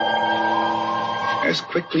As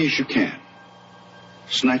quickly as you can,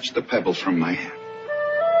 snatch the pebbles from my hand.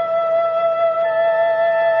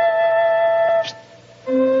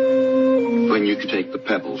 When you take the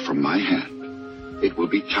pebble from my hand, it will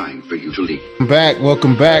be time for you to leave.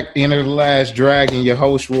 Welcome back. Enter the Last Dragon. Your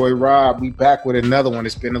host, Roy Robb. We back with another one.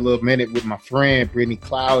 It's been a little minute with my friend, Brittany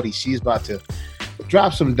Cloudy. She's about to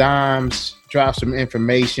drop some dimes, drop some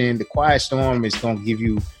information. The Quiet Storm is going to give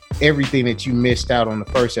you everything that you missed out on the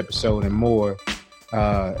first episode and more.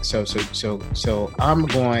 So I'm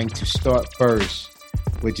going to start first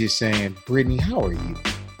with just saying, Brittany, how are you?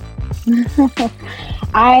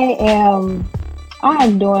 I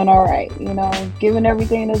am doing all right, given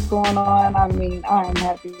everything that's going on. I mean, I am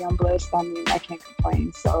happy, I'm blessed. I mean, I can't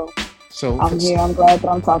complain. So I'm here. I'm glad that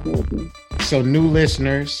I'm talking with you. So new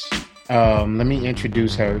listeners, let me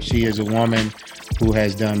introduce her. She is a woman who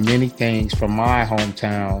has done many things from my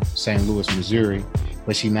hometown, St. Louis, Missouri,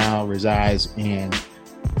 but she now resides in,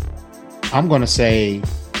 I'm going to say,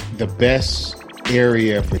 the best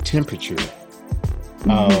area for temperature.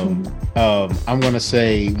 I'm going to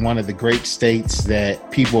say one of the great states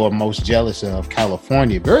that people are most jealous of,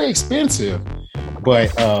 California. Very expensive, but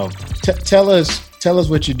tell us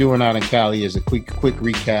what you're doing out in Cali as a quick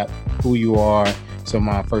recap, who you are, so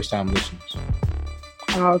my first-time listeners.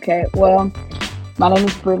 Okay, well, my name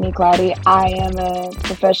is Brittany Cloudy. I am a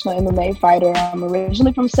professional MMA fighter. I'm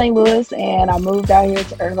originally from St. Louis, and I moved out here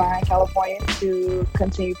to Irvine, California to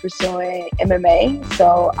continue pursuing MMA.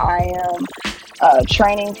 So I am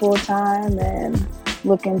training full-time and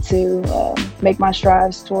looking to make my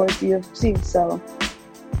strides towards the UFC. So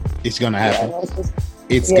it's going to happen.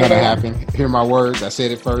 It's going to happen. Hear my words. I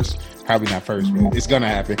said it first. Probably not first, but it's going to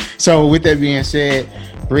happen. So with that being said,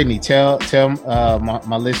 Brittany, tell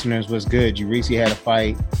my listeners what's good. You recently had a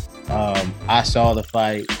fight. I saw the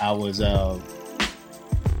fight. I was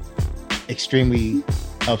extremely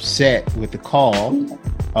upset with the call.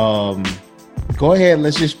 Go ahead.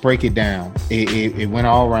 Let's just break it down. It went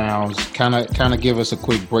all rounds. Kind of give us a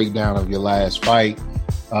quick breakdown of your last fight.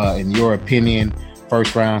 In your opinion,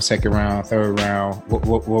 first round, second round, third round.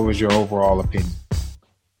 What was your overall opinion?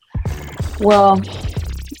 Well,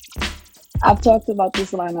 I've talked about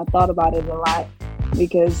this a lot and I thought about it a lot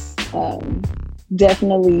because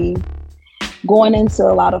definitely going into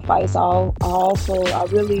a lot of fights, I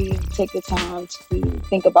really take the time to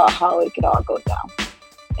think about how it could all go down.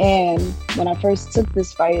 And when I first accepted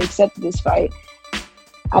this fight,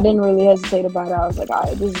 I didn't really hesitate about it. I was like, all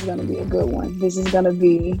right, this is going to be a good one. This is going to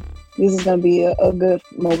be a good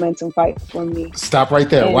momentum fight for me. Stop right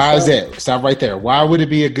there. Why is that? Stop right there. Why would it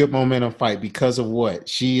be a good momentum fight? Because of what?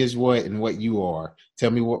 She is what and what you are. Tell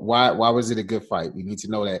me why was it a good fight? We need to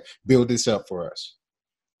know that. Build this up for us.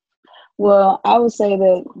 Well, I would say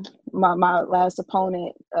that my last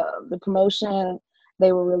opponent, the promotion,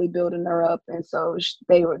 they were really building her up, and so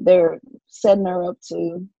they're setting her up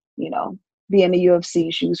to, be in the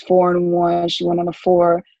UFC. She was 4-1. She went on a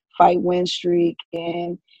 4-fight win streak,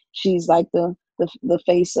 and she's like the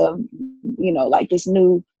face of, like this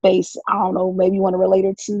new face. I don't know, maybe you want to relate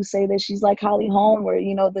her to, say that she's like Holly Holm, or,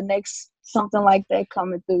 the next something like that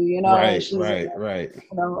coming through, Right, she's right.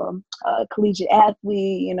 A collegiate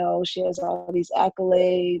athlete, she has all these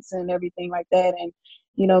accolades and everything like that. And,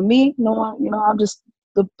 me, I'm just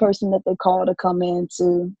the person that they call to come in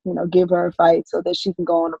to, give her a fight so that she can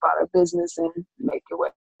go on about her business and make her way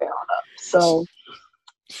on up. So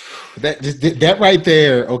that right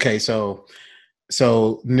there. Okay, so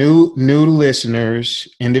new listeners,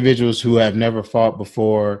 individuals who have never fought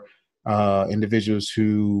before, individuals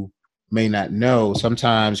who may not know.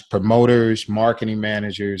 Sometimes promoters, marketing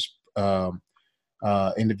managers,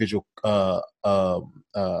 individual, what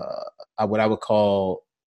I would call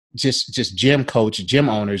just gym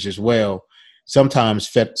owners as well. Sometimes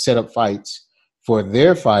set up fights for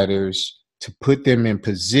their fighters to put them in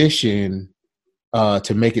position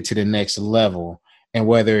to make it to the next level. And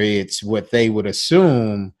whether it's what they would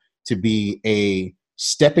assume to be a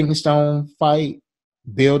stepping stone fight,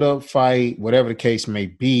 build-up fight, whatever the case may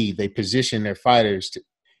be, they position their fighters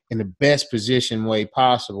in the best position way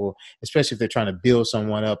possible, especially if they're trying to build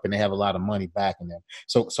someone up and they have a lot of money backing them.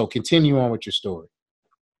 So continue on with your story.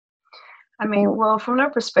 I mean, well, from their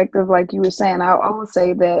perspective, like you were saying, I would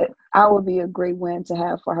say that I would be a great win to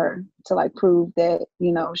have for her to like prove that,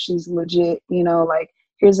 she's legit, like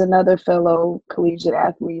here's another fellow collegiate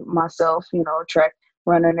athlete, myself, track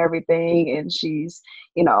runner and everything. And she's,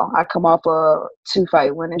 I come off a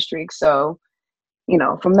 2-fight winning streak. So,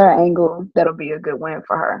 from their angle, that'll be a good win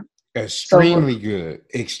for her. Extremely good.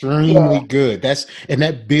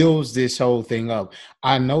 That builds this whole thing up.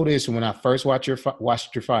 I noticed when I first watched your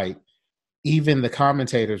fight, even the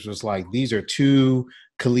commentators was like, these are two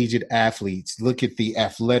collegiate athletes. Look at the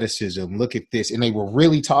athleticism. Look at this. And they were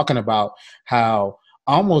really talking about how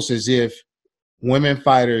almost as if women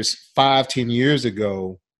fighters 5-10 years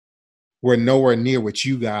ago were nowhere near what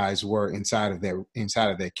you guys were inside of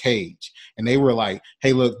that cage. And they were like,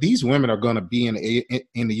 hey, look, these women are going to be in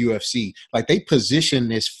the UFC. Like, they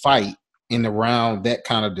positioned this fight in around that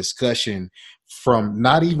kind of discussion from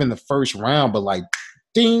not even the first round, but like,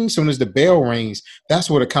 ding, soon as the bell rings, that's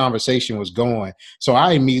where the conversation was going. So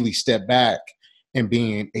I immediately stepped back, and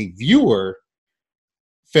being a viewer,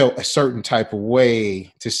 felt a certain type of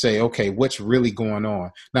way to say, okay, what's really going on?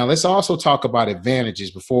 Now, let's also talk about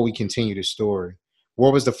advantages before we continue the story.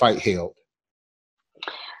 Where was the fight held?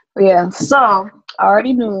 Yeah, so I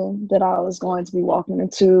already knew that I was going to be walking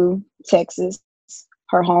into Texas,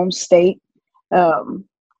 her home state. There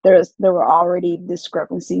were already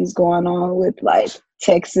discrepancies going on with like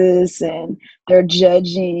Texas and their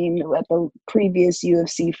judging at the previous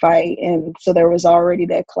UFC fight, and so there was already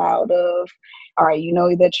that cloud of, all right, you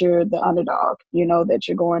know that you're the underdog, you know that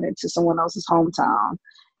you're going into someone else's hometown,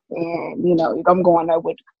 and you know I'm going there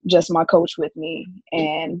with just my coach with me,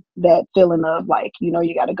 and that feeling of like, you know,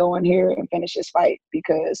 you got to go in here and finish this fight,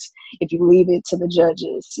 because if you leave it to the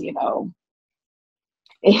judges, you know,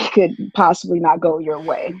 it could possibly not go your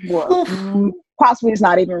way. Well, possibly is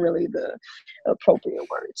not even really the appropriate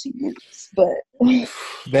word to use, but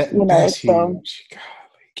That's so huge. Golly.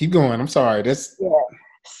 Keep going. I'm sorry. That's yeah.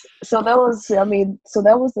 So that was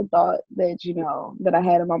the thought that, you know, that I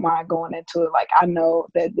had in my mind going into it. Like, I know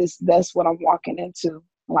that that's what I'm walking into.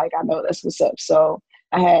 Like, I know that's what's up. So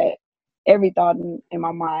I had every thought in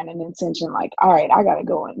my mind and intention, like, all right, I got to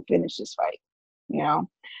go and finish this fight, you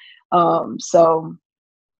know? So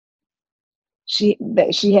she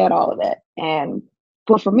had all of that.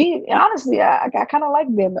 But for me, honestly, I kind of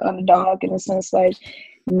like being the underdog in a sense, like,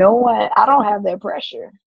 I don't have that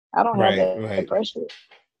pressure. I don't have that pressure.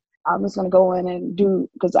 I'm just going to go in and do,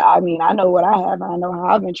 because I mean, I know what I have, and I know how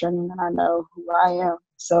I've been training, and I know who I am.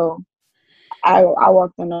 So I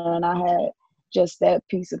walked in there and I had just that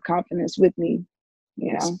piece of confidence with me,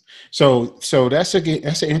 you know? So that's an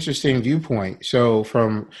interesting viewpoint. So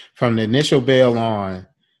from the initial bail on,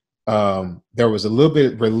 there was a little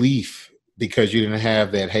bit of relief because you didn't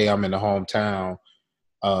have that, hey, I'm in the hometown.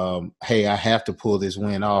 Hey, I have to pull this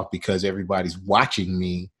win off because everybody's watching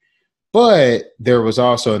me. But there was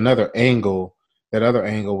also another angle. That other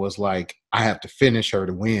angle was like, I have to finish her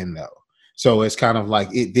to win, though. So it's kind of like,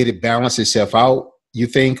 did it balance itself out, you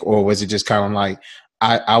think? Or was it just kind of like,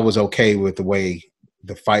 I was okay with the way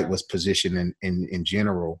the fight was positioned in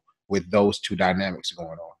general with those two dynamics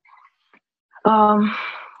going on?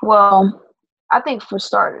 Well, I think for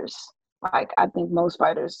starters, like, I think most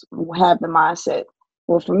fighters have the mindset.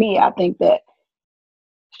 Well, for me, I think that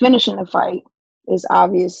finishing a fight is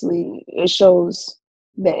obviously, it shows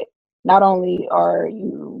that not only are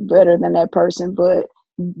you better than that person, but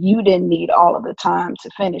you didn't need all of the time to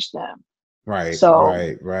finish them. Right. So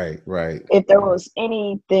right. If there was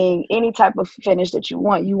any type of finish that you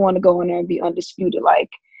want to go in there and be undisputed. Like,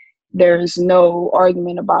 there's no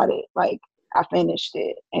argument about it. Like, I finished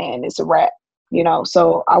it and it's a wrap, you know?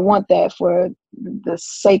 So I want that for the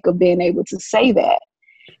sake of being able to say that.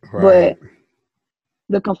 Right. But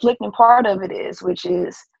the conflicting part of it is, which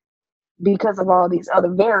is because of all these other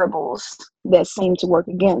variables that seem to work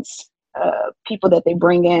against people that they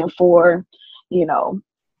bring in for, you know,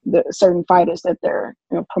 the certain fighters that they're,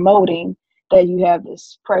 you know, promoting, that you have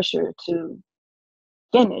this pressure to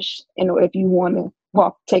finish. And if you want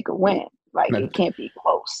to take a win, like, it can't be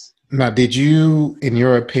close. Now, did you, in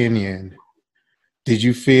your opinion, did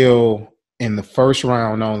you feel in the first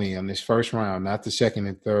round only, in this first round, not the second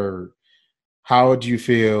and third, how did you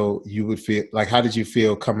feel like, how did you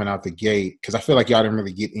feel coming out the gate? Because I feel like y'all didn't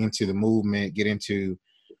really get into the movement, get into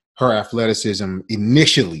her athleticism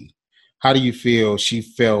initially. How do you feel she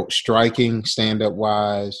felt striking, stand-up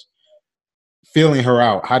wise, feeling her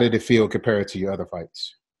out? How did it feel compared to your other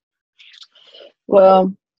fights?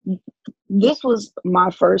 Well, this was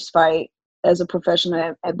my first fight as a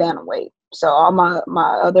professional at bantamweight. So all my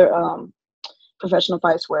other professional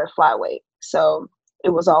fights were at flyweight. So it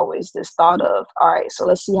was always this thought of, all right, so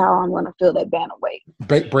let's see how I'm going to feel at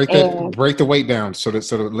bantamweight. Break the weight down so the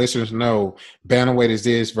listeners know bantamweight is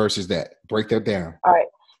this versus that. Break that down. All right.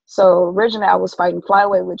 So originally I was fighting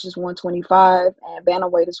flyweight, which is 125, and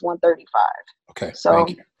bantamweight is 135. Okay. So,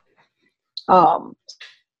 thank you.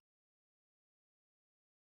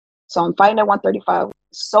 So I'm fighting at 135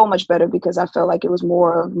 so much better because I felt like it was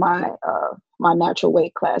more of my my natural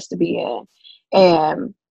weight class to be in.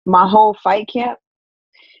 And my whole fight camp,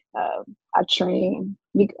 I train.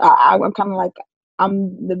 I'm kind of like,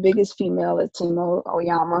 I'm the biggest female at Team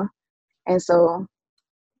Oyama, and so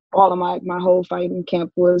all of my whole fighting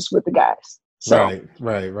camp was with the guys. So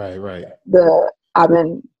Right. I've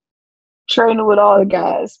been training with all the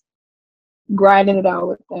guys, grinding it out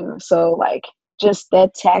with them. So like just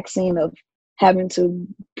that taxing of having to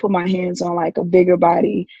put my hands on like a bigger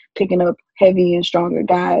body, picking up heavy and stronger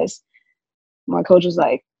guys. My coach was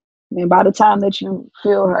like, man, by the time that you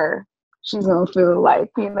feel her, she's gonna feel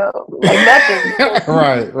like, like nothing.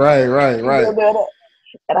 Right.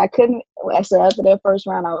 And I couldn't. So after that first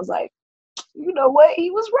round, I was like, you know what?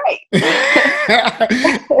 He was right.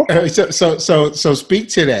 So speak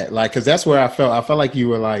to that, like, because that's where I felt like you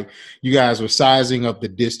were like, you guys were sizing up the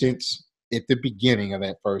distance at the beginning of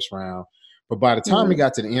that first round, but by the time we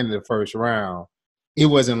got to the end of the first round, it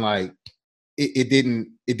wasn't like it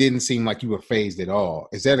didn't seem like you were phased at all.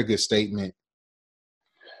 Is that a good statement?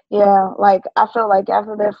 Yeah, like I felt like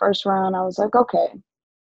after that first round, I was like, okay,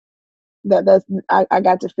 I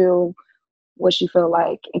got to feel what she felt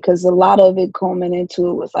like, because a lot of it coming into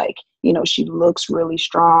it was like, she looks really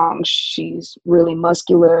strong, she's really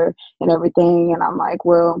muscular and everything, and I'm like,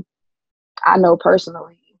 well, I know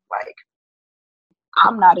personally, like,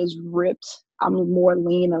 I'm not as ripped, I'm more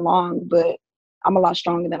lean and long, but I'm a lot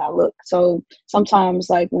stronger than I look. So sometimes,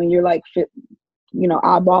 like, when you're like fit,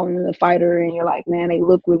 eyeballing the fighter and you're like, man, they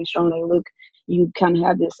look really strong, you kind of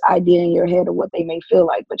have this idea in your head of what they may feel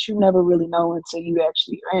like, but you never really know until you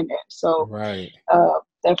actually are in there. So right.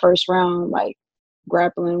 That first round, like,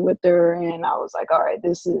 grappling with her, and I was like, all right,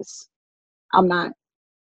 I'm not,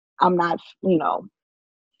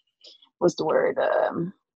 what's the word?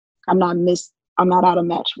 I'm not out of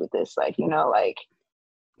match with this. Like, like,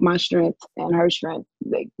 my strength and her strength,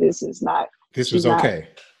 like, this was okay.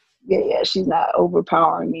 Yeah, she's not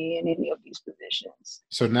overpowering me in any of these positions.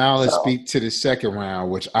 So now let's speak to the second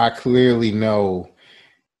round, which I clearly know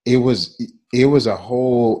it was a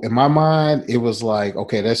whole, in my mind, it was like,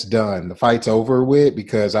 okay, that's done. The fight's over with,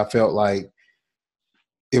 because I felt like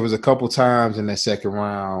it was a couple times in that second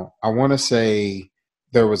round. I want to say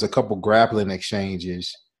there was a couple grappling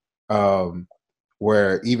exchanges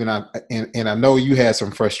where even and I know you had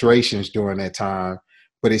some frustrations during that time,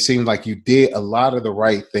 but it seemed like you did a lot of the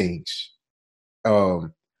right things.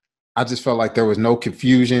 I just felt like there was no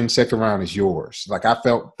confusion. Second round is yours. Like, I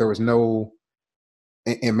felt there was no,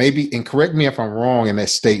 and correct me if I'm wrong in that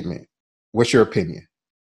statement. What's your opinion?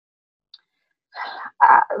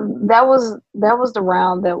 That was the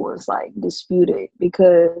round that was like disputed,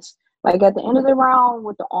 because like at the end of the round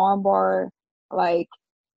with the armbar, like,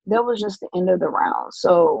 that was just the end of the round.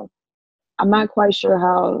 So I'm not quite sure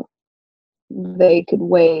how they could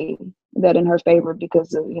weigh that in her favor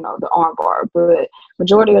because of, the armbar. But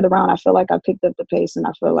majority of the round, I feel like I picked up the pace, and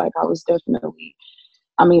I feel like I was definitely,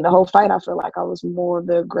 the whole fight, I feel like I was more of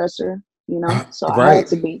the aggressor, so Right. I had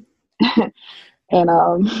to be. And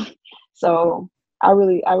so I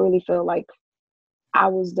really feel like I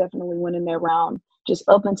was definitely winning that round, just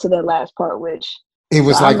up into that last part, which it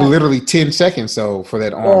was like literally 10 seconds. So for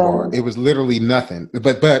that armbar, it was literally nothing.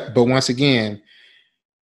 But once again,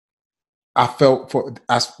 I felt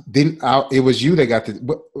it was you that got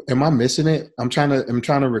the. Am I missing it? I'm trying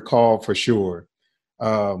to recall for sure.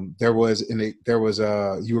 You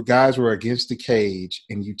guys were against the cage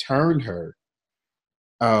and you turned her.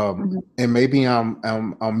 And maybe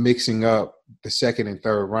I'm mixing up the second and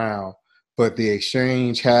third round, but the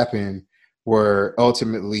exchange happened where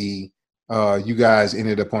ultimately you guys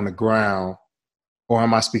ended up on the ground. Or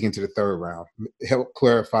am I speaking to the third round? Help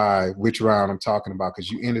clarify which round I'm talking about, because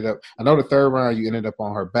you ended up, I know the third round you ended up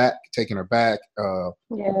on her back, taking her back.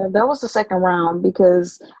 Yeah, that was the second round,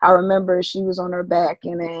 because I remember she was on her back,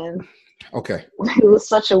 and then okay, it was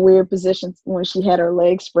such a weird position when she had her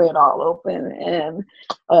legs spread all open, and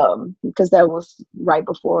because that was right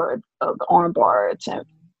before the armbar attempt.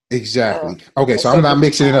 Exactly. Okay, so I'm not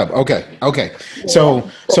mixing it up. Okay. Yeah. So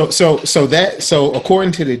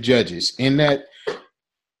according to the judges, in that,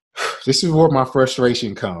 this is where my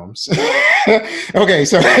frustration comes. Okay,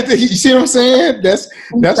 so you see what I'm saying? That's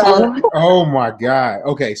where, oh my God.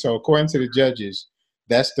 Okay, so according to the judges,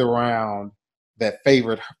 that's the round that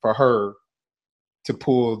favored for her to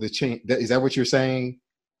pull the chain. Is that what you're saying?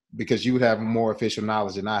 Because you would have more official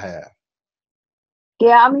knowledge than I have.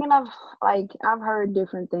 Yeah, I've heard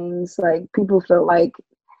different things. Like, people felt like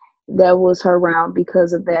that was her round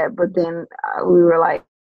because of that, but then we were like,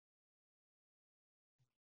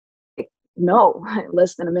 no,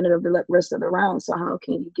 less than a minute of the rest of the round. So how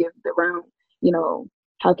can you give the round?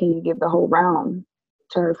 How can you give the whole round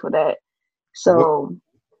to her for that? So,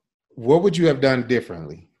 what would you have done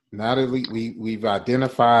differently? Now that we've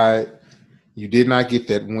identified you did not get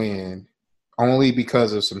that win only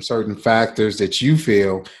because of some certain factors that you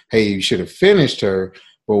feel, hey, you should have finished her.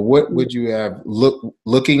 But what would you have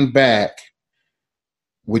looking back?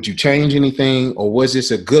 Would you change anything, or was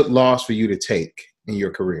this a good loss for you to take in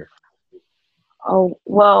your career? Oh,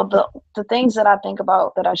 well, the things that I think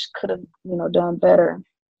about that I could have, done better,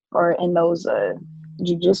 or in those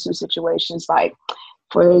jujitsu situations, like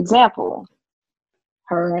for example,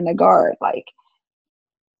 her in the guard, like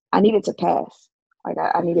I needed to pass. Like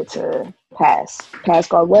I needed to pass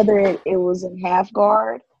guard, whether it was in half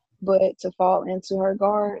guard, but to fall into her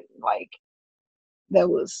guard, like that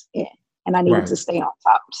was it. And I needed Right. to stay on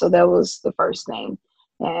top. So that was the first thing.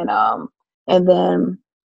 And then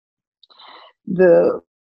the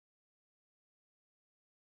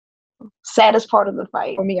saddest part of the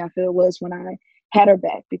fight for me, I feel, was when I had her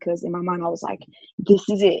back, because in my mind I was like, this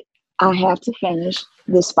is it. I have to finish.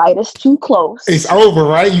 This fight is too close. It's over,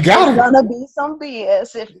 right? You got it. It's gonna be some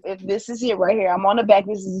BS if this is it right here. I'm on the back.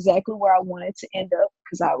 This is exactly where I wanted to end up,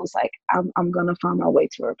 because I was like, I'm gonna find my way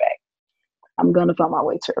to her back. I'm gonna find my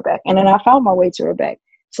way to her back. And then I found my way to her back.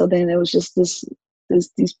 So then it was just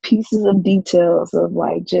these pieces of details of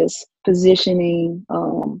like just positioning.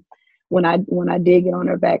 When I did get on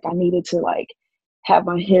her back, I needed to like have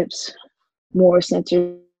my hips more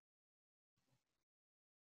centered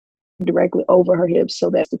directly over her hips, so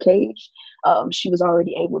that's the cage. She was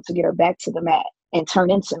already able to get her back to the mat and turn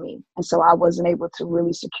into me. And so I wasn't able to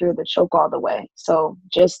really secure the choke all the way. So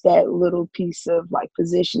just that little piece of like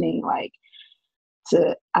positioning, like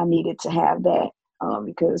I needed to have that,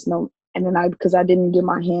 because I didn't get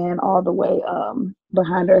my hand all the way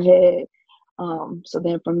behind her head. So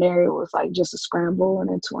then from there, it was like just a scramble and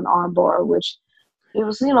into an arm bar, which it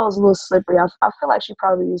was, it was a little slippery. I feel like she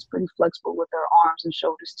probably is pretty flexible with her arms and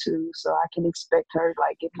shoulders too. So I can expect her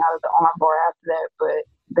like getting out of the arm bar after that.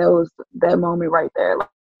 But that was that moment right there.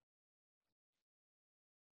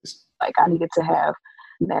 Like I needed to have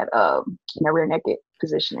that rear naked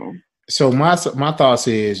positioning. So my thoughts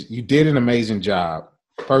is you did an amazing job.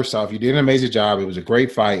 First off, you did an amazing job. It was a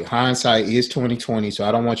great fight. Hindsight is 2020, so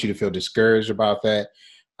I don't want you to feel discouraged about that.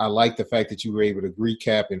 I like the fact that you were able to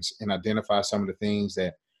recap and identify some of the things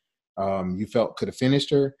that you felt could have finished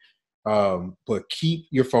her. But keep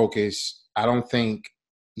your focus. I don't think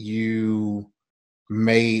you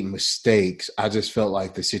made mistakes. I just felt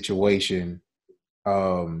like the situation,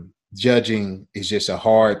 judging is just a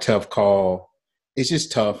hard, tough call. It's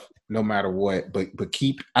just tough no matter what. But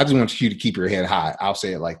I just want you to keep your head high. I'll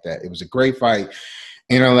say it like that. It was a great fight.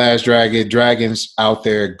 Inner Last Dragon, Dragons out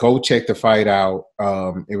there. Go check the fight out.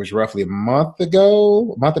 It was roughly a month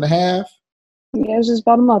ago, a month and a half. Yeah, it was just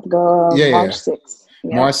about a month ago. March 6th.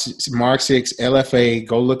 Yeah. March 6th, LFA.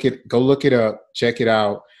 Go look it up. Check it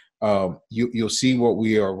out. You'll see what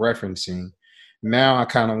we are referencing. Now I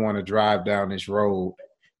kind of want to drive down this road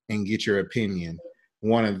and get your opinion.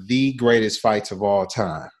 One of the greatest fights of all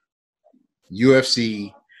time.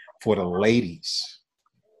 UFC for the ladies.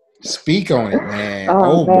 Speak on it, man.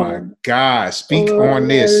 Oh my God. Speak on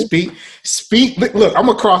this. Speak. Look, I'm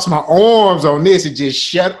gonna cross my arms on this and just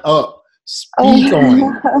shut up. Speak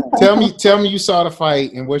on it. Tell me you saw the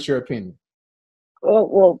fight and what's your opinion?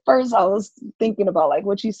 Well, first I was thinking about like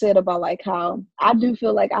what you said about like how I do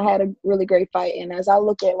feel like I had a really great fight. And as I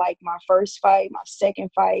look at like my first fight, my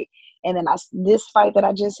second fight, and then this fight that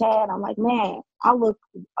I just had, I'm like, man, I look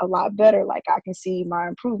a lot better. Like I can see my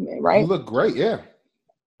improvement, right? You look great, yeah.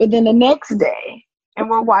 But then the next day, and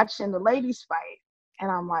we're watching the ladies fight, and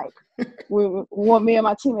I'm like, me and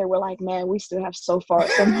my teammate were like, man, we still have so far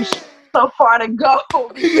to go,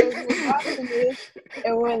 because we're watching this,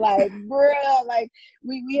 and we're like, bruh, like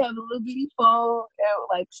we have a little bitty phone, and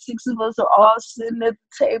like 6 of us are all sitting at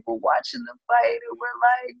the table watching the fight, and we're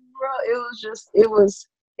like, bro,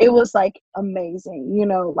 it was like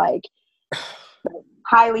amazing, like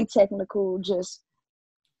highly technical, just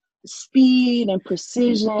speed and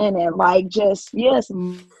precision, and like just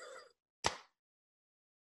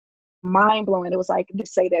mind blowing. It was like to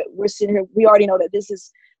say that we're sitting here, we already know that this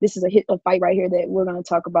is a fight right here that we're going to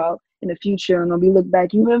talk about in the future, and when we look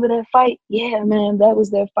back, you remember that fight? Yeah, man, that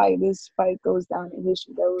was their fight. This fight goes down in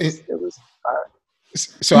history. It was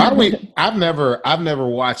so I've never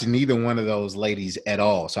watched neither one of those ladies at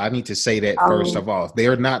all. So I need to say that first of all,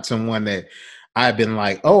 they're not someone that I've been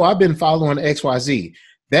like, oh, I've been following XYZ.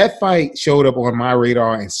 That fight showed up on my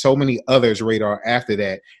radar and so many others' radar after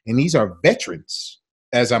that. And these are veterans,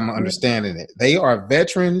 as I'm understanding it. They are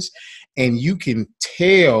veterans, and you can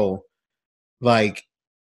tell, like,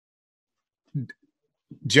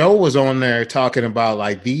 Joe was on there talking about,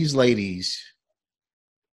 like, these ladies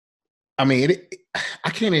I mean, I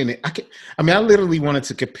can't even. I mean, I literally wanted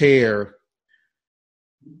to compare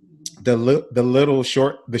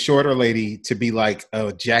the shorter lady to be like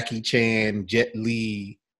a Jackie Chan, Jet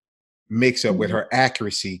Li mix up with Mhm. her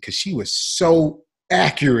accuracy because she was so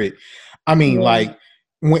accurate. I mean, Yeah. like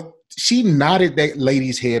when she nodded that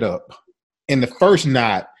lady's head up, and the first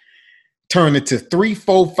knot turned into 3,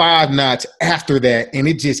 4, 5 knots after that, and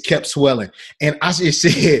it just kept swelling. And I just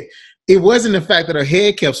said, it wasn't the fact that her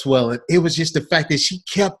head kept swelling; it was just the fact that she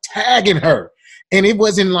kept tagging her, and it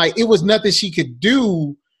wasn't like it was nothing she could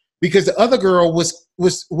do because the other girl was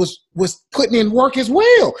putting in work as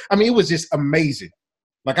well. I mean, it was just amazing.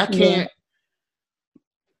 Like I Yeah. can't.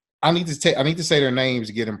 I need to take. I need to say their names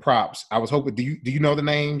to get them props. I was hoping. Do you know the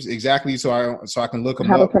names exactly so I can look them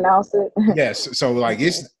How to up? pronounce it? Yes. So like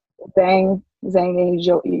it's Zhang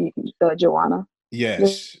and Joanna. Just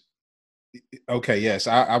yes. Okay, yes.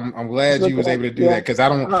 I'm glad you look it was up. able to do that Yeah. because I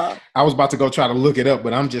don't. Uh, I was about to go try to look it up,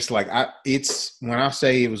 but I'm just like it's when I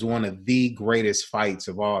say it was one of the greatest fights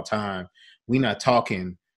of all time. We not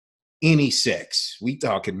talking any sex. We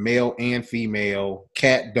talking male and female,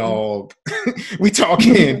 cat, dog. We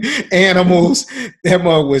talking animals. That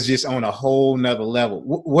mug was just on a whole nother level.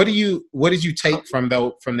 What did you take from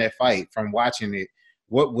that fight from watching it?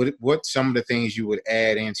 What some of the things you would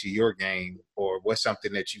add into your game, or what's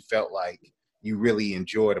something that you felt like you really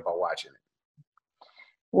enjoyed about watching it?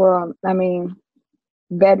 well, I mean,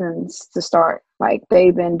 veterans to start. Like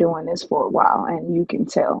they've been doing this for a while, and you can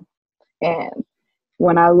tell. And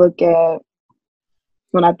when I look at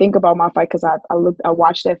when I think about my fight, because I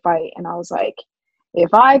watched that fight, and I was like, and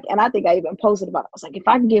I think I even posted about it. I was like, if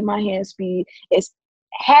I can get my hand speed, it's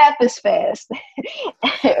half as fast,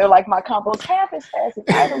 or like my combos half as fast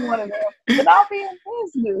as either one of them without being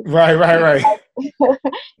physical. Right, right, right. Like,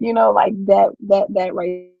 like that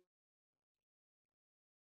right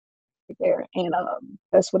there, and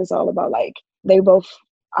that's what it's all about. Like they both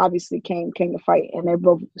obviously came to fight, and they're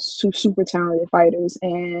both super talented fighters,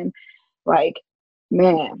 and like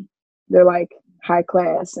man, they're like high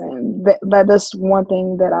class, and that's one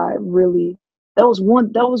thing that I really that was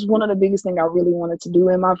one of the biggest thing I really wanted to do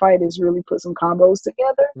in my fight is really put some combos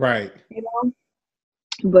together, Right. you know.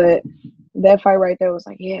 But that fight right there was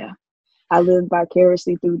like, yeah, I lived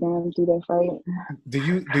vicariously through them through that fight.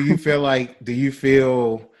 Do you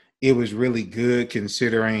feel it was really good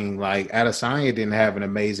considering like Adesanya didn't have an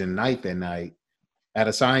amazing night that night?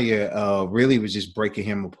 Adesanya really was just breaking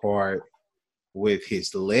him apart with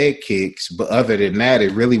his leg kicks, but other than that,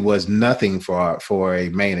 it really was nothing for a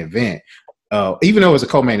main event. Even though it was a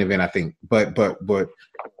co-main event, I think. But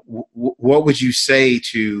what would you say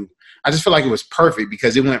to? I just feel like it was perfect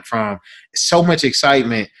because it went from so much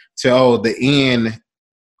excitement to the end.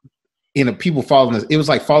 People falling. It was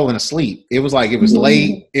like falling asleep. It was like it was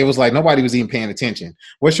late. It was like nobody was even paying attention.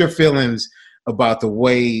 What's your feelings about the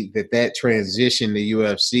way that transition to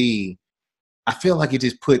UFC? I feel like it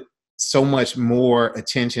just put so much more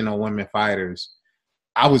attention on women fighters.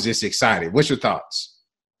 I was just excited. What's your thoughts?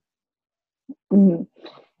 Mhm.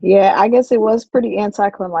 Yeah, I guess it was pretty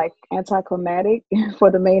anticlimactic for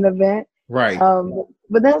the main event. Right.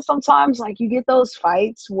 But then sometimes like you get those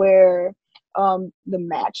fights where how the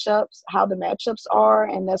matchups are,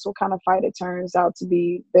 and that's what kind of fight it turns out to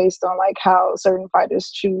be based on like how certain fighters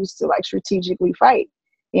choose to like strategically fight,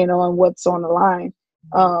 and what's on the line.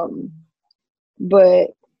 But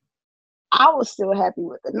I was still happy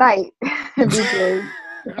with the night because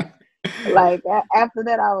like after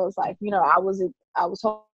that I was like, I was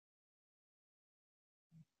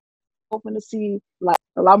hoping to see like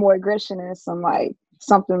a lot more aggression and some like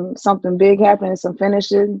something big happening, some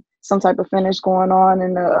type of finish going on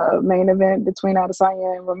in the main event between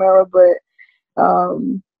Adesanya and Romero. But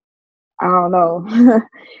I don't know.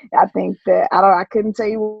 I think that I couldn't tell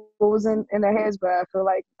you what was in their heads, but I feel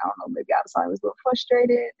like I don't know, maybe Adesanya was a little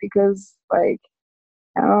frustrated because like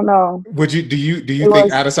I don't know. Do you It think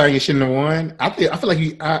was Adesanya shouldn't have won? I feel like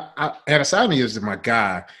Adesanya is my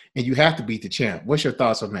guy, and you have to beat the champ. What's your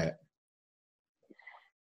thoughts on that?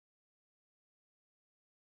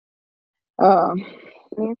 um,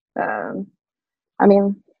 um I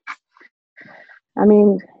mean I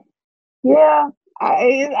mean yeah,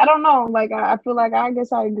 I don't know. Like I feel like I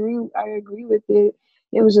guess I agree with it.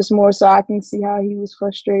 It was just more so I can see how he was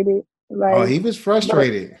frustrated. Oh, Like he was but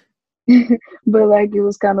frustrated. but like it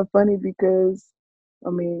was kind of funny because I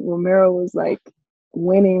mean Romero was like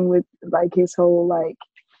winning with like his whole like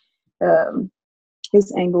um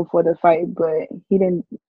his angle for the fight, but he didn't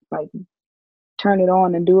like turn it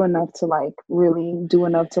on and do enough to like really do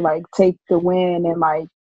enough to like take the win and like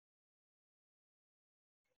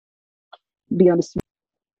be on the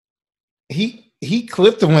he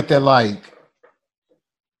clipped him with that like.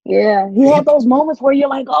 Yeah, he had those moments where you're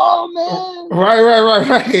like, "Oh man!"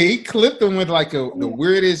 Right. He clipped him with like the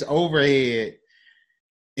weirdest overhead.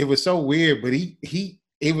 It was so weird, but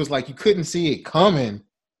it was like you couldn't see it coming.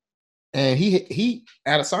 And he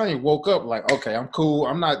Adesanya woke up like, okay, I'm cool.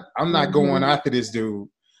 I'm not going after this dude.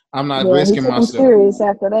 I'm not he risking took him myself. serious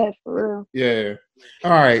after that, for real. Yeah.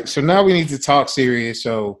 All right. So now we need to talk serious.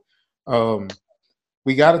 So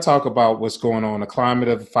we got to talk about what's going on, the climate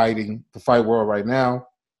of the fight world right now.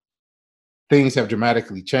 Things have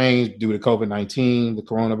dramatically changed due to COVID-19, the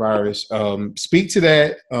coronavirus. Speak to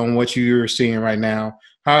that on what you're seeing right now.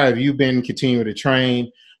 How have you been continuing to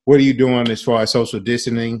train? What are you doing as far as social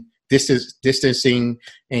distancing?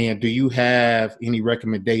 And do you have any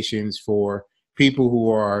recommendations for people who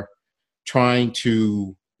are trying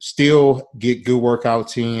to still get good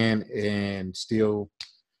workouts in and still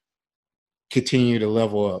continue to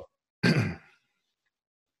level up?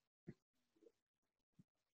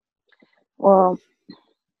 Well,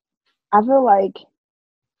 I feel like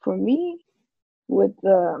for me, with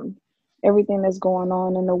everything that's going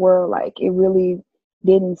on in the world, like it really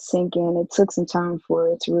didn't sink in. It took some time for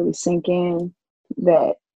it to really sink in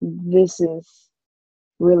that this is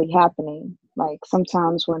really happening. Like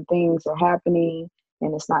sometimes when things are happening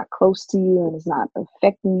and it's not close to you and it's not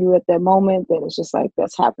affecting you at that moment, that it's just like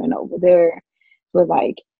that's happening over there. But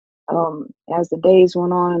like as the days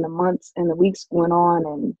went on and the months and the weeks went on,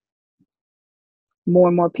 and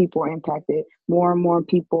more people are impacted, more and more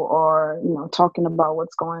people are, talking about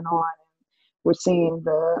what's going on. We're seeing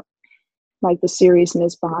the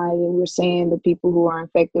seriousness behind it. We're seeing the people who are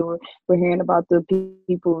infected. We're hearing about the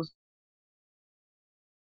people's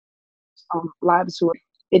lives who are.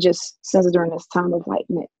 It just says during this time of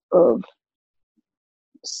of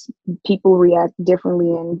people react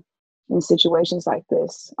differently in situations like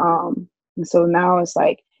this. And so now it's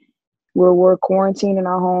like we're quarantined in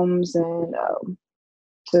our homes and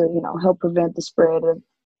to help prevent the spread of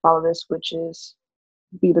all of this, which is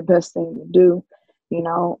be the best thing to do.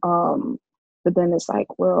 But then it's like,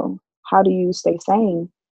 well, how do you stay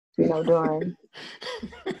sane during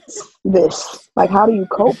this? Like, how do you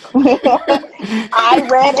cope? I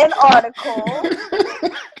read an article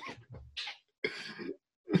in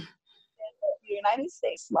the United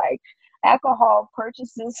States, like alcohol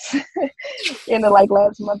purchases in the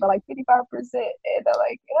last month are 55%, and they're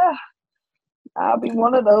like, yeah, I'll be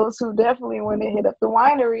one of those who definitely, when they hit up the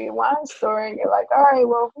wine store, and you're like, all right,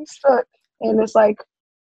 well, we stuck. And it's like,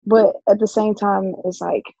 but at the same time, it's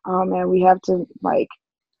like, oh man, we have to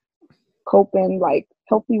cope in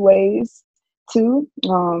healthy ways too.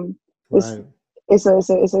 Right. It's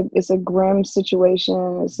a grim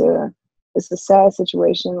situation. It's a sad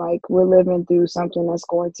situation. Like we're living through something that's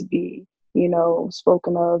going to be,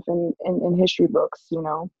 spoken of in history books,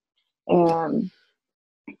 and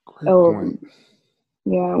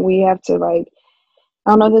yeah, we have to I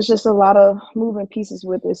don't know, there's just a lot of moving pieces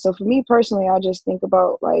with it. So for me personally, I just think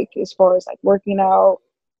about as far as working out,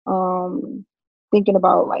 thinking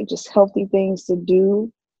about just healthy things to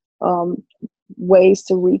do, ways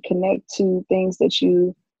to reconnect to things that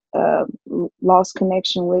you lost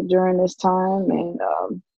connection with during this time, and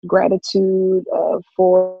gratitude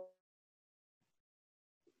for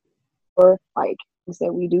things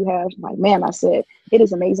that we do have. Man, I said it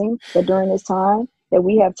is amazing that during this time that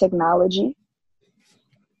we have technology,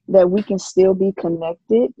 that we can still be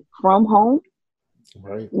connected from home,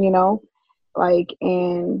 right?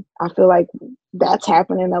 And I feel like that's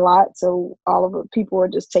happening a lot. So all of the people are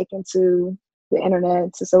just taking to the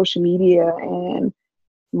internet, to social media, and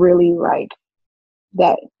really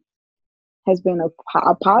that has been a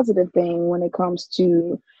positive thing when it comes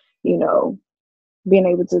to, being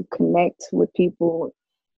able to connect with people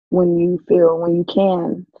when you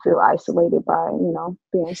can feel isolated by,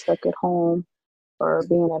 being stuck at home or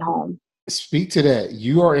being at home. Speak to that.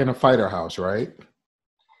 You are in a fighter house, right?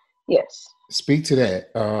 Yes. Speak to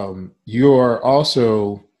that. You're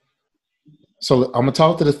also, so I'm gonna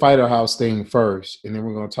talk to the fighter house thing first, and then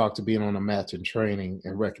we're gonna talk to being on a match and training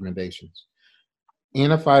and recommendations.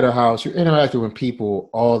 In a fighter house, you're interacting with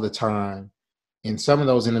people all the time, and some of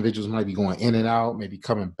those individuals might be going in and out, maybe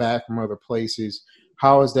coming back from other places.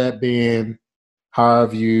 How has that been? How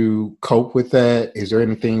have you coped with that? Is there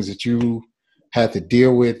any things that you had to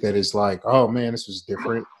deal with that is like, oh man, this was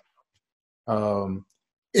different?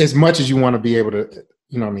 As much as you want to be able to,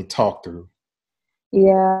 talk through.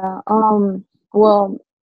 Yeah. Well,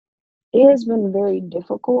 it has been very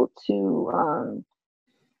difficult to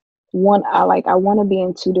I want to be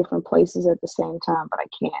in two different places at the same time, but I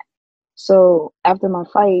can't. So after my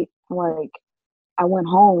fight, I went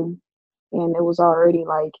home and it was already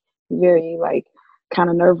like very like kind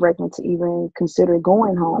of nerve wracking to even consider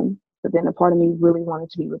going home. But then a part of me really wanted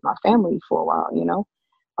to be with my family for a while, you know.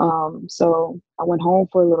 So I went home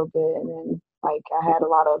for a little bit, and then like I had a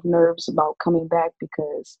lot of nerves about coming back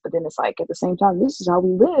because, but then it's like at the same time, this is how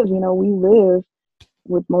we live, you know. We live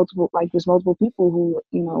with multiple, like there's multiple people who,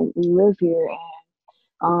 you know, we live here,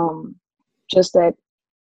 and just that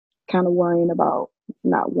kind of worrying about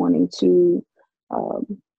not wanting to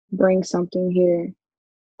bring something here,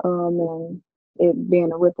 and it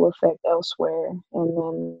being a ripple effect elsewhere, and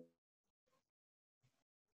then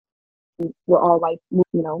we're all like, you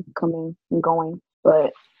know, coming and going,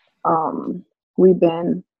 but we've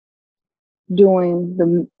been doing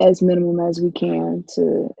the as minimum as we can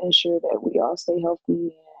to ensure that we all stay healthy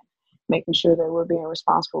and making sure that we're being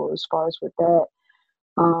responsible as far as with that.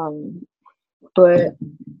 But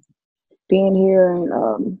being here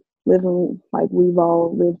and living like we've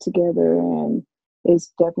all lived together, and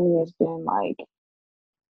it's definitely has been like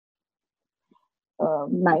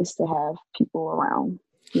nice to have people around,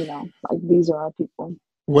 you know, like these are our people.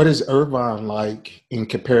 What is Irvine like in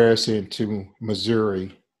comparison to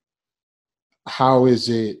Missouri? How is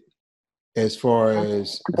it as far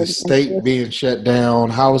as the state being shut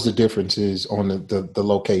down? How is the differences on the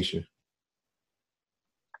location?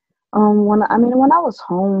 When I was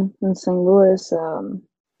home in St. Louis,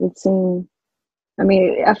 it seemed, I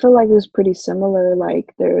mean, I feel like it was pretty similar.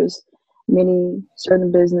 Like there's many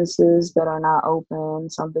certain businesses that are not open,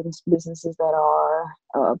 some businesses that are,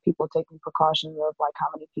 people taking precautions of like how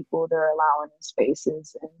many people they're allowing in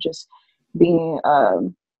spaces, and just being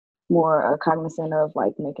more cognizant of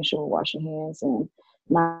like making sure we're washing hands and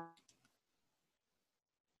not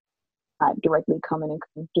directly coming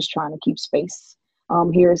and just trying to keep space.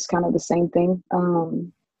 Here it's kind of the same thing.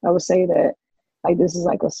 I would say that like this is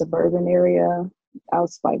like a suburban area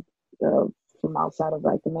outside from outside of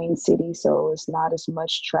like the main city, so it's not as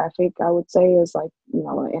much traffic, I would say, as like, you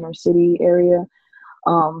know, an inner city area.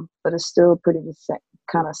 But it's still pretty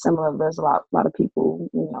kind of similar. There's a lot of people,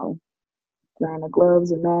 you know, wearing the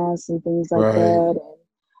gloves and masks and things like Right. that.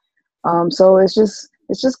 And so it's just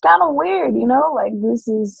kind of weird, you know, like this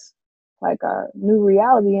is like a new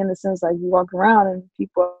reality in the sense like you walk around and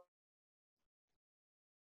people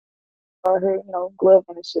are here, you know, glove,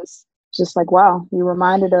 and it's just like, wow, you're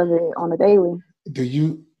reminded of it on a daily. Do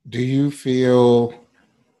you feel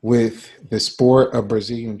with the sport of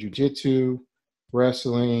Brazilian Jiu-Jitsu,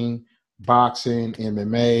 wrestling, boxing,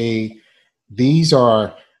 MMA, these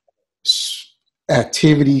are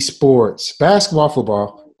activity sports, basketball,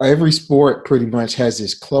 football, every sport pretty much has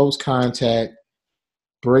this close contact,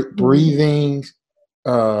 breathing,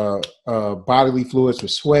 bodily fluids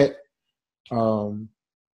with sweat.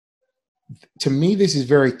 To me, this is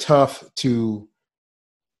very tough to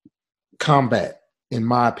combat, in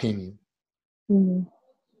my opinion. Mm-hmm.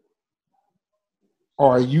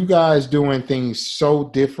 Are you guys doing things so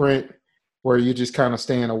different where you're just kind of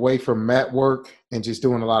staying away from mat work and just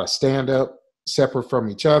doing a lot of stand-up separate from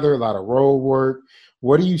each other, a lot of road work?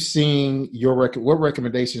 What are you seeing? What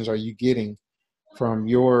recommendations are you getting from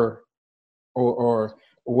your or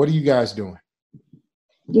what are you guys doing?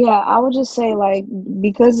 Yeah, I would just say like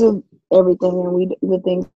because of everything and the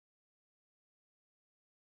things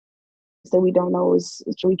that we don't know is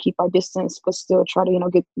we keep our distance but still try to, you know,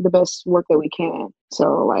 get the best work that we can.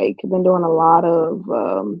 So like been doing a lot of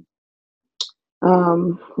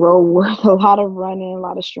road work, a lot of running, a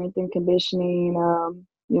lot of strength and conditioning,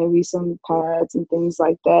 maybe some pads and things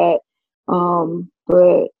like that.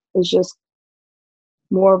 But it's just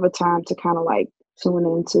more of a time to kind of like tune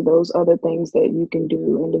into those other things that you can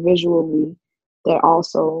do individually that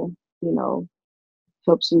also, you know,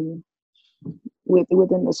 helps you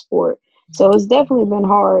within the sport. So it's definitely been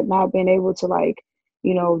hard not being able to like,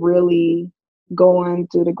 you know, really going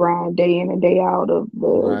through the grind day in and day out of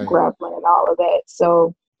the grappling and all of that.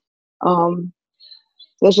 So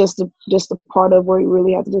that's just a part of where you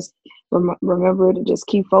really have to just remember to just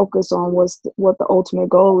keep focused on what the ultimate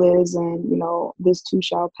goal is, and you know, this too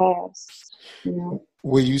shall pass. You know.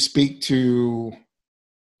 Will you speak to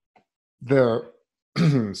the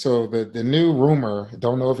so the new rumor?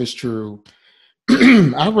 Don't know if it's true.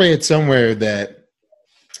 I read somewhere that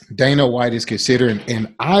Dana White is considering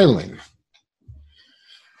an island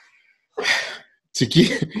to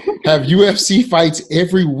have UFC fights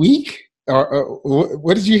every week. Or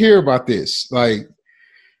what did you hear about this? Like,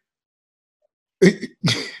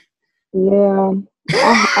 yeah,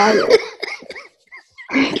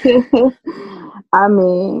 I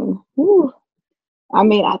mean, whew. I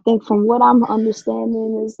mean, I think from what I'm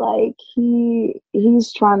understanding is like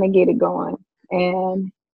he's trying to get it going,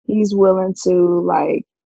 and he's willing to like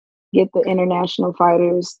get the international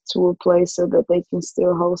fighters to a place so that they can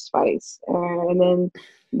still host fights. And then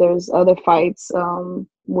there's other fights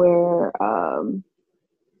where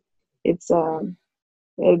it's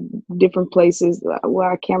at different places. Well,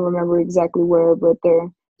 I can't remember exactly where, but they're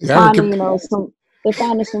finding, they're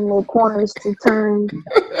finding some little corners to turn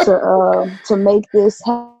to make this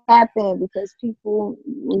happen because people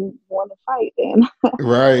want to fight. And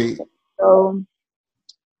right. So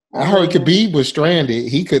I heard Khabib was stranded.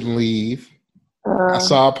 He couldn't leave. I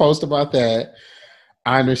saw a post about that.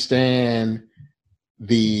 I understand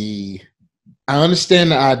the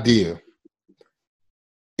idea.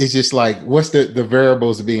 It's just like, what's the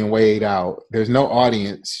variables being weighed out? There's no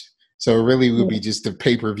audience. So it really would be just the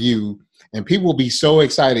pay-per-view. And people will be so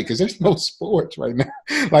excited because there's no sports right now.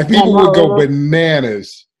 Like people would go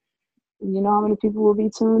bananas. You know how many people will be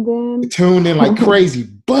tuned in? Tuned in like crazy.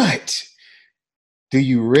 But do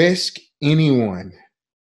you risk anyone's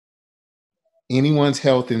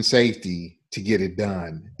health and safety to get it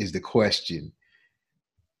done is the question.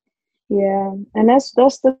 Yeah. And that's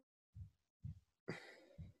the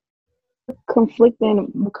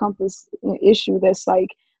conflicting compass issue that's like,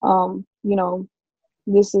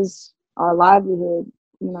 this is our livelihood.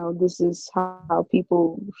 This is how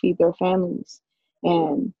people feed their families.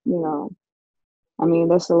 And,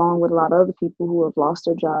 that's along with a lot of other people who have lost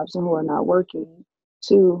their jobs and who are not working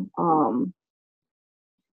too. But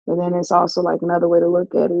then it's also like another way to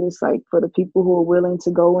look at it is like for the people who are willing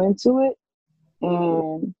to go into it.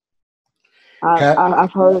 And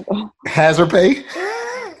I've heard hazard pay.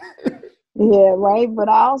 Yeah, right. But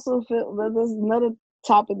I also feel that there's another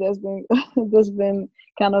topic that's been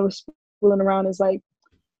kind of spilling around is like,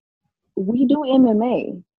 we do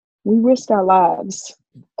MMA. We risk our lives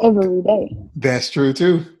every day. That's true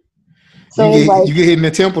too. So you get hit in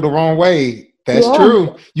the temple the wrong way. That's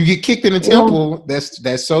true. You get kicked in the temple.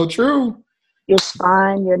 That's so true. Your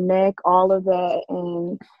spine, your neck, all of that.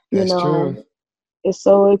 And that's true.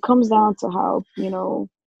 So it comes down to how,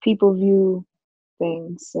 people view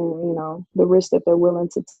things and, the risk that they're willing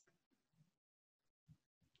to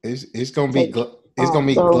It's gonna be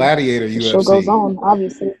Gladiator UFC. The show goes on,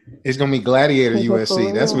 obviously. It's gonna be Gladiator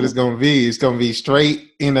UFC. That's what it's gonna be. It's gonna be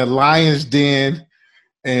straight in the lion's den,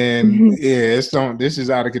 and this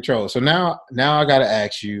is out of control. So now I gotta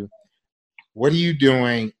ask you, what are you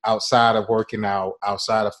doing outside of working out,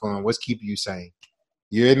 outside of fun? What's keeping you sane?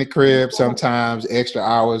 You're in the crib sometimes, extra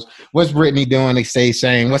hours. What's Brittany doing to stay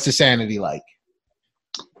sane? What's the sanity like?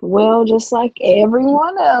 Well, just like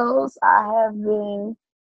everyone else, I have been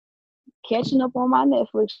catching up on my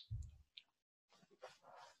Netflix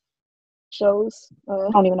shows. I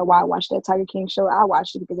don't even know why I watched that Tiger King show. I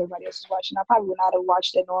watched it because everybody else was watching. I probably would not have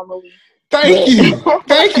watched it normally. Thank you.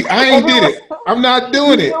 I ain't did it. I'm not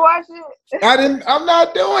doing it. Watch it. I'm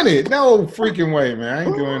not doing it. No freaking way, man. I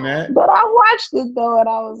ain't doing that. But I watched it though, and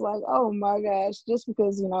I was like, oh my gosh, just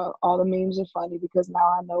because all the memes are funny because now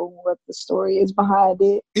I know what the story is behind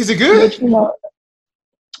it. Is it good? But,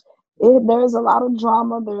 there's a lot of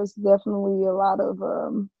drama. There's definitely a lot of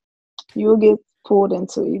you'll get pulled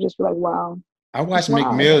into it. You just be like, wow. I watched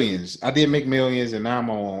McMillions. I did McMillions, and now I'm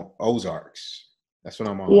on Ozarks. That's what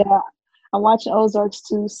I'm on. Yeah, I'm watching Ozarks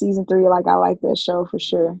 2, season 3. Like, I like that show for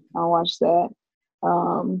sure. I'll watch that.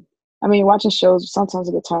 Watching shows, sometimes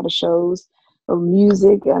I get tired of shows or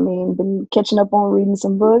music. Been catching up on reading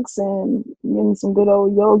some books and getting some good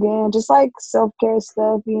old yoga and just like self-care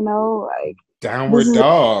stuff, like Downward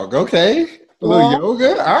dog. Okay. A little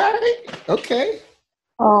yoga. All right. Okay.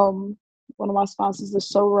 One of my sponsors is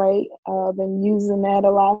So Right. I've been using that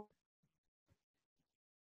a lot.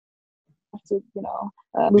 To,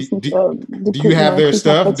 listen to, do you have their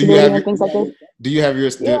stuff? Do you have things like that? Do you have your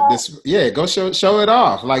this? Yeah, go show it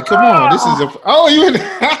off. Like, come on, this is you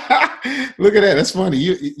look at that. That's funny.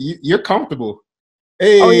 You're comfortable.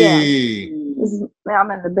 Hey,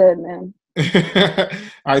 I'm in the bed, man.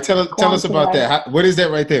 All right, tell us about that. What is that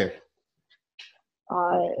right there?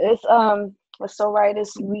 It's So Right.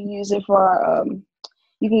 We use it for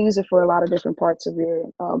you can use it for a lot of different parts of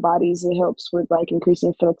your bodies. It helps with like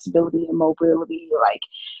increasing flexibility and mobility. Like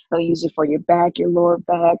you'll use it for your back, your lower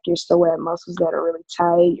back, your psoas muscles that are really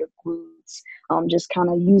tight, your glutes. Just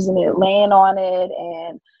kind of using it, laying on it,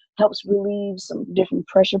 and helps relieve some different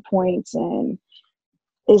pressure points. And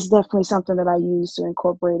it's definitely something that I use to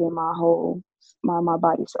incorporate in my whole my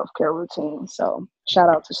body self-care routine. So shout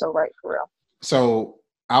out to So Right for real. So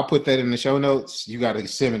I'll put that in the show notes. You got to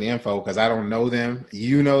send me the info because I don't know them.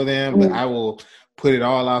 You know them, but I will put it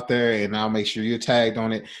all out there and I'll make sure you're tagged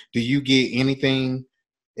on it. Do you get anything?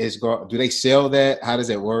 Do they sell that? How does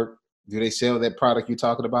that work? Do they sell that product you're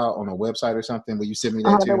talking about on a website or something? Will you send me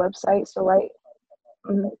I that have too? the website, so right.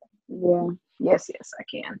 Yeah. Yes, I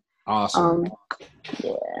can. Awesome.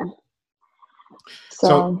 Yeah.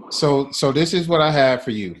 So this is what I have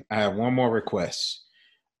for you. I have one more request.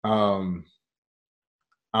 I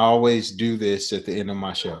always do this at the end of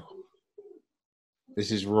my show.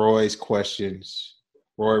 This is Roy's questions,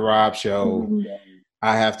 Roy Robb show.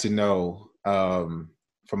 I have to know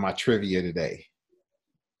for my trivia today.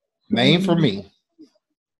 Name for me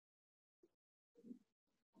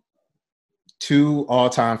 2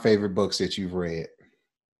 all-time favorite books that you've read.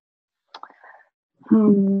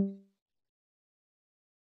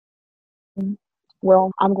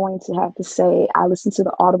 Well, I'm going to have to say I listened to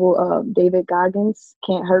the Audible of David Goggins,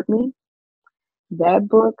 Can't Hurt Me. That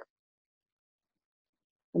book,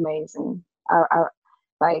 amazing. I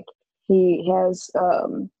like, he has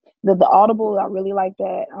the Audible. I really like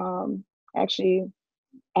that. Actually,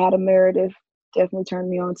 Adam Meredith definitely turned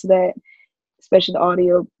me on to that, especially the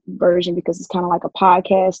audio version, because it's kind of like a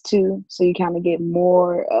podcast too. So you kind of get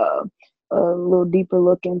more a little deeper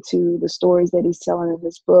look into the stories that he's telling in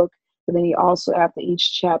this book. But then he also, after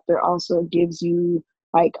each chapter, also gives you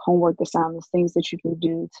like homework assignments, things that you can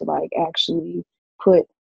do to like actually put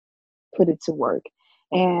it to work.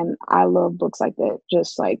 And I love books like that,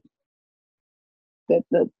 just like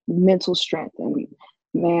the mental strength. And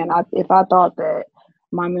man, if I thought that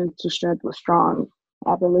my mental strength was strong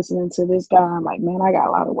after listening to this guy, I'm like, man, I got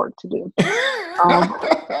a lot of work to do.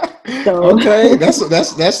 Okay,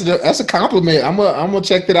 that's a compliment. I'm gonna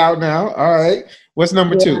check it out now. All right, what's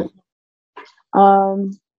number 2?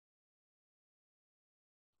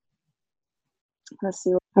 Let's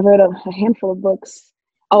see. I've read a handful of books.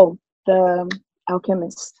 Oh, The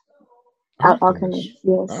Alchemist. Alchemist.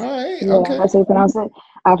 Yes. All right. Yeah, Okay. that's how you pronounce it.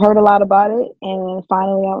 I've heard a lot about it, and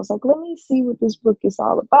finally, I was like, let me see what this book is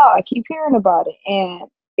all about. I keep hearing about it, and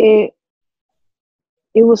it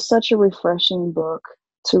was such a refreshing book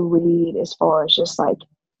to read. As far as just like,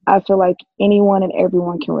 I feel like anyone and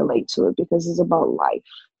everyone can relate to it, because it's about life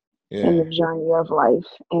and the journey of life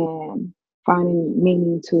and finding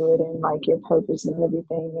meaning to it and like your purpose and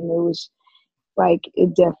everything. And it was like,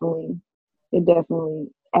 it definitely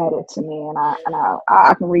added to me, and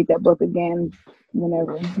I can read that book again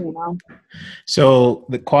whenever, you know. So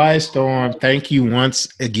The Quiet Storm, thank you once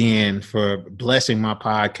again for blessing my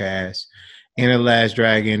podcast. Enter the Last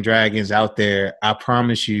Dragon, dragons out there. I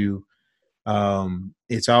promise you,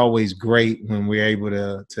 it's always great when we're able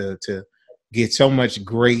to get so much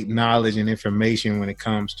great knowledge and information when it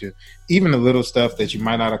comes to even the little stuff that you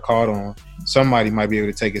might not have caught on. Somebody might be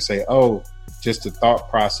able to take and say, oh, just the thought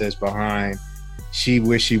process behind, she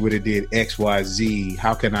wish she would have did X, Y, Z.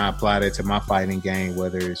 How can I apply that to my fighting game?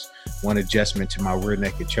 Whether it's one adjustment to my rear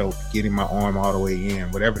naked choke, getting my arm all the way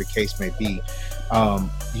in, whatever the case may be.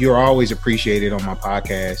 You're always appreciated on my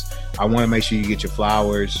podcast. I want to make sure you get your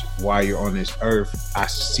flowers while you're on this earth. I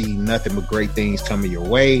see nothing but great things coming your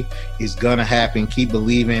way. It's gonna happen. Keep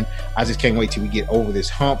believing. I just can't wait till we get over this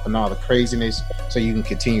hump and all the craziness, so you can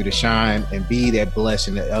continue to shine and be that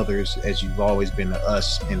blessing to others as you've always been to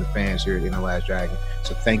us and the fans here in The Last Dragon.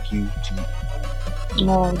 So thank you to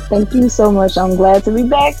you. Thank you so much. I'm glad to be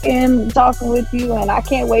back and talking with you, and I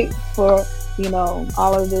can't wait for, you know,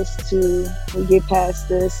 all of this to get past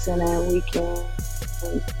this, and then we can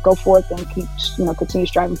go forth and keep, you know, continue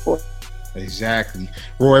striving forward. Exactly.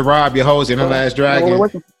 Roy Robb, your host in The Last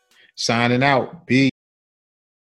Dragon, signing out. Peace.